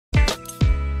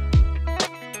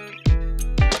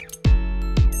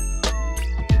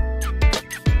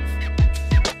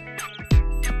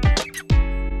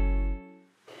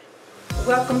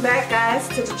Welcome back, guys,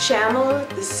 to the channel.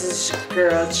 This is your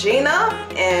girl Gina,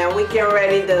 and we getting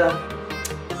ready to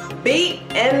beat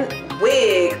and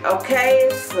wig. Okay,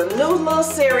 it's a new little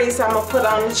series I'm gonna put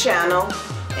on the channel,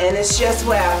 and it's just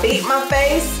where I beat my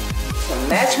face to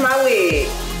match my wig.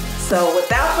 So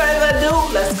without further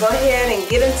ado, let's go ahead and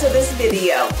get into this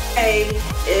video. It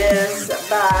is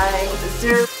by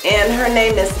Zury, and her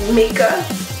name is Mika,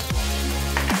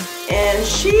 and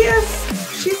she's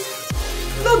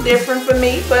a little different for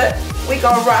me, but we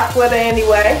gonna rock with her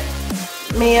anyway.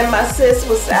 Me and my sis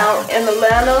was out in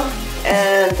Atlanta,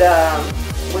 and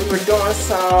we were doing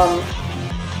some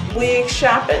wig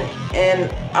shopping,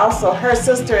 and also her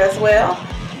sister as well.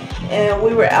 And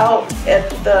we were out at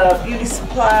the beauty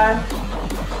supply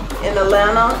in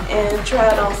Atlanta and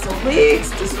tried on some wigs.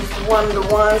 This was one of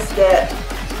the ones that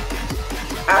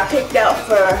I picked out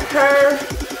for her,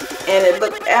 and it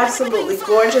looked absolutely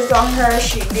gorgeous on her.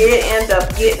 She did end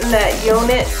up getting that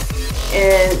unit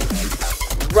and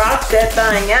rocked that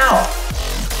thing out.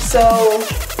 So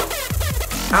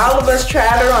all of us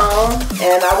tried her on,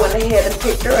 and I went ahead and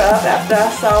picked her up after I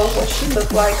saw what she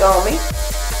looked like on me.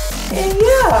 And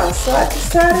yeah, so I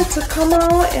decided to come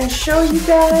on and show you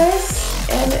guys,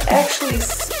 and it actually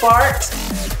sparked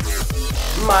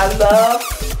my love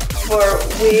for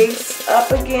wigs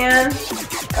up again.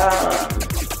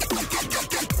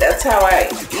 That's how I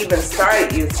even started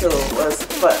YouTube, was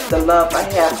for the love I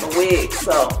have for wigs.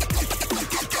 So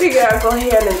figure I'll go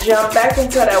ahead and jump back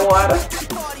into that water.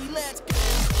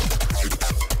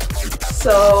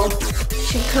 So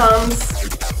she comes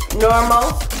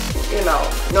normal, you know,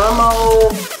 normal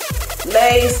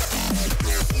lace.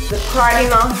 The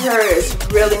carding on her is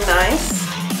really nice.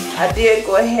 I did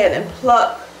go ahead and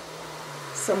pluck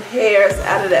some hairs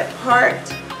out of that part.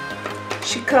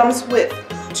 She comes with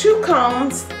 2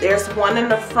 combs. There's one in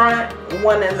the front,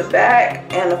 one in the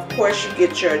back, and of course you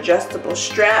get your adjustable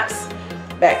straps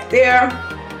back there.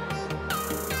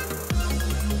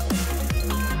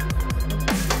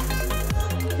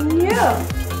 And yeah,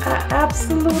 I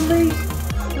absolutely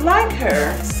like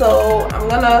her. So I'm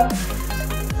gonna,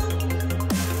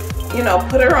 you know,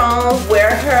 put her on,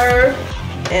 wear her,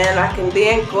 and I can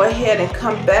then go ahead and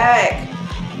come back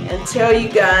and tell you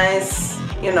guys,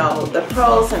 you know, the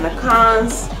pros and the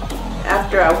cons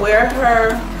after I wear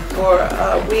her for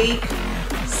a week.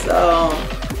 So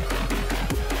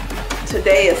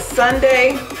today is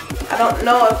Sunday. I don't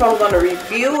know if I'm going to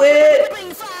review it,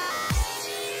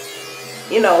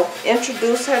 you know,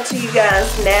 introduce her to you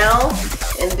guys now,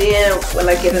 and then when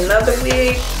I get another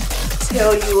wig,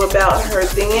 tell you about her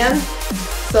then.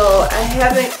 So I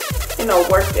haven't, you know,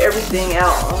 worked everything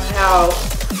out on how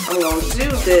I'm going to do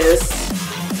this,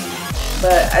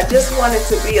 but I just want it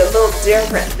to be a little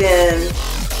different than,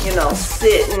 you know,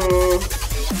 sitting,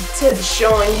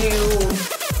 showing you,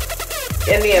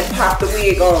 and then pop the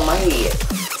wig on my head.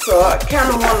 So I kind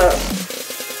of want to,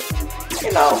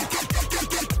 you know,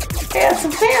 add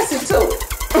some fancy to it.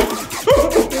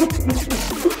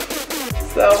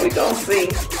 So we gonna see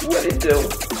what it do.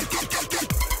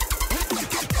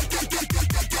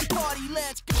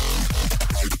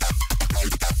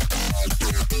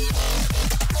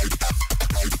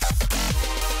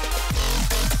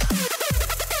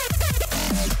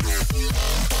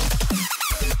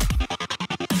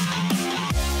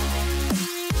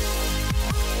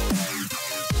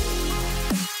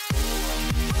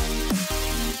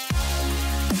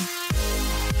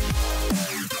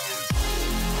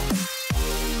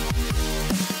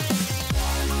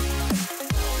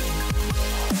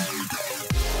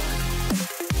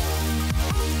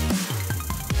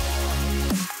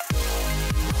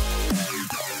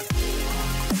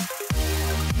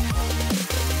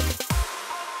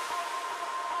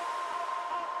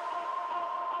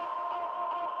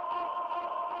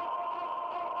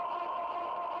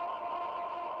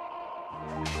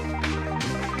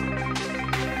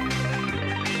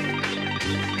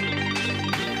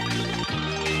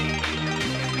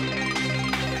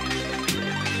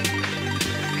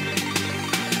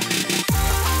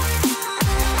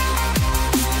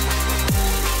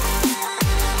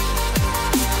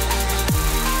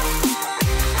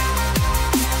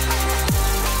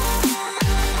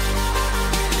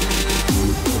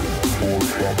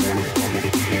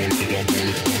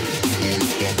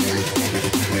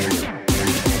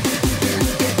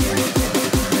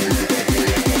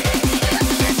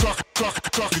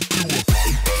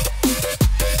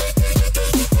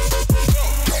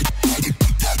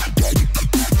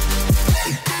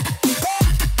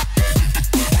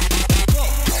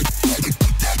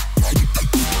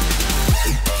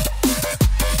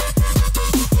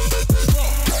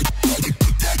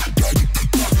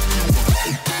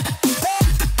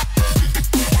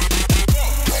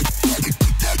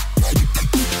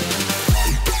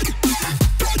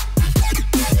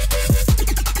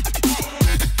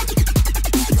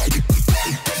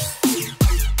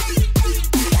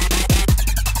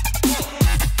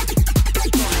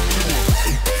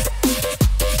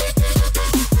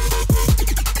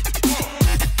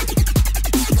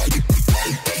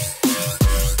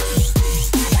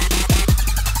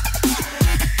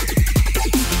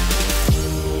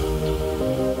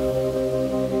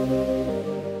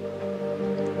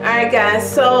 Alright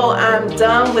guys, so I'm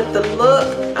done with the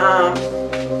look.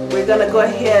 We're gonna go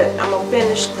ahead, I'm gonna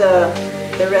finish the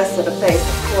rest of the face,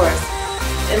 of course.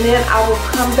 And then I will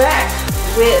come back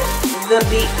with the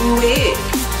beaten wig.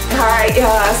 Alright y'all,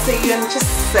 I'll see you in just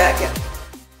a second.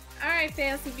 Alright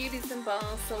fancy beauties and bones,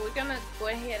 so we're gonna go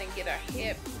ahead and get our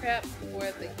head prepped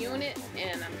for the unit.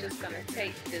 And I'm just gonna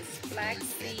take this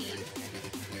flaxseed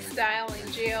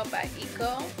styling gel by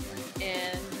Eco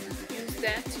and use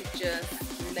that to just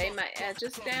lay my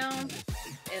edges down,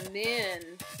 and then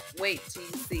wait till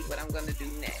you see what I'm going to do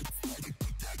next.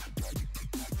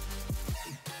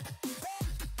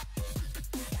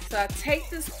 So I take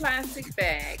this plastic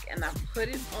bag and I put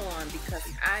it on because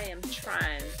I am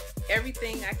trying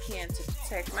everything I can to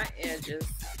protect my edges,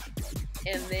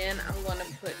 and then I'm going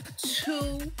to put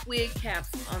 2 wig caps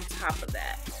on top of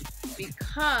that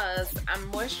because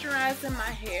I'm moisturizing my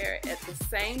hair at the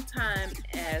same time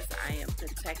as I am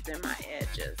protecting my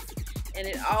edges. And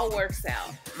it all works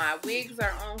out. My wigs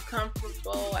are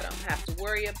uncomfortable. I don't have to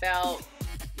worry about,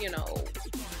 you know,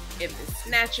 if it's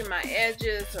snatching my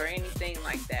edges or anything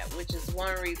like that, which is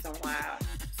one reason why I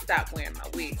stopped wearing my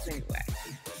wigs anyway.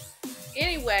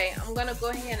 Anyway, I'm gonna go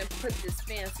ahead and put this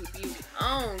fancy beauty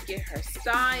on, get her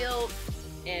styled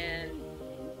and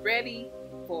ready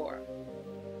for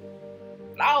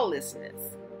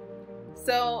flawlessness.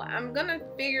 So I'm gonna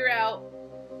figure out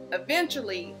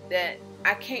eventually that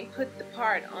I can't put the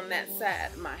part on that side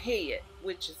of my head,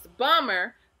 which is a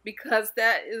bummer because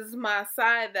that is my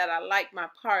side that I like my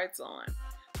parts on.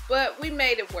 But we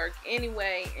made it work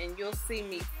anyway, and you'll see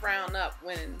me frown up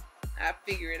when I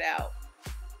figure it out.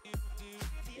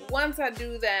 Once I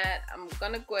do that, I'm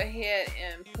gonna go ahead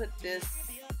and put this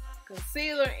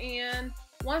concealer in.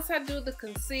 Once I do the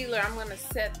concealer, I'm gonna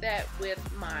set that with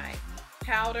my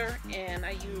powder, and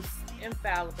I use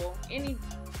Infallible. Any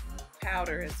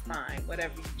powder is fine,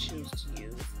 whatever you choose to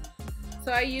use.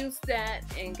 So I used that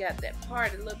and got that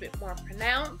part a little bit more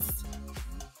pronounced.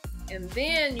 And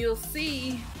then you'll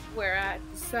see where I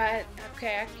decide,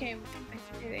 okay, it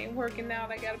ain't working out,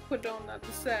 I gotta put it on the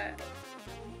other side.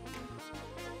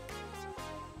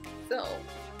 So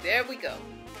there we go.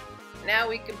 Now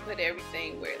we can put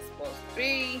everything where it's supposed to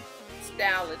be,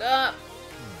 style it up,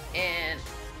 and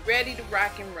ready to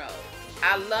rock and roll.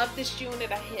 I love this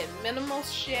unit. I had minimal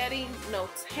shedding, no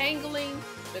tangling.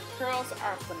 The curls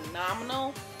are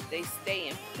phenomenal. They stay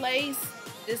in place.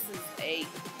 This is a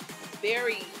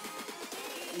very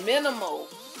minimal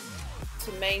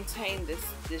to maintain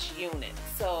this unit.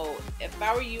 So if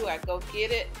I were you, I'd go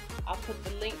get it. I'll put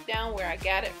the link down where I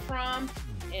got it from,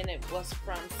 and it was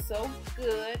from So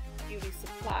Good Beauty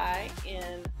Supply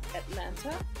in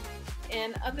Atlanta.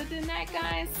 And other than that,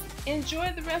 guys,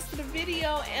 enjoy the rest of the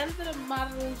video and the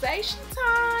modelization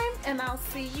time, and I'll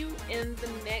see you in the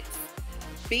next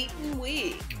beaten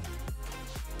wig.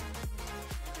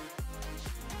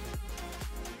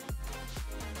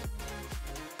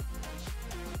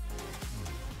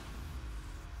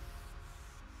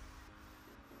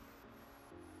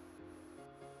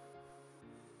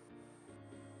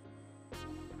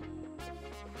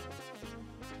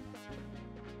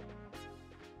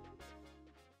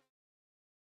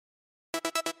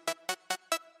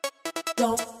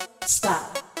 Don't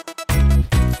stop.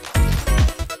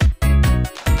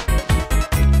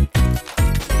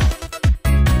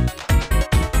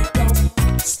 Don't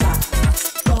stop.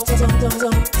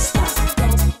 Don't stop.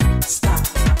 Don't stop.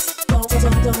 Don't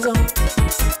stop. Don't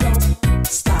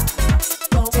stop.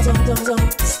 Don't stop. Don't.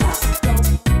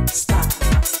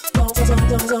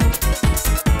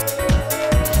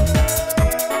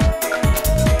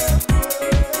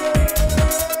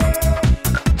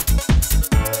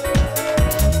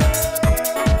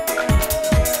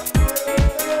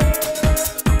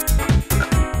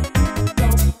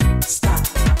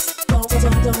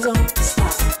 Don't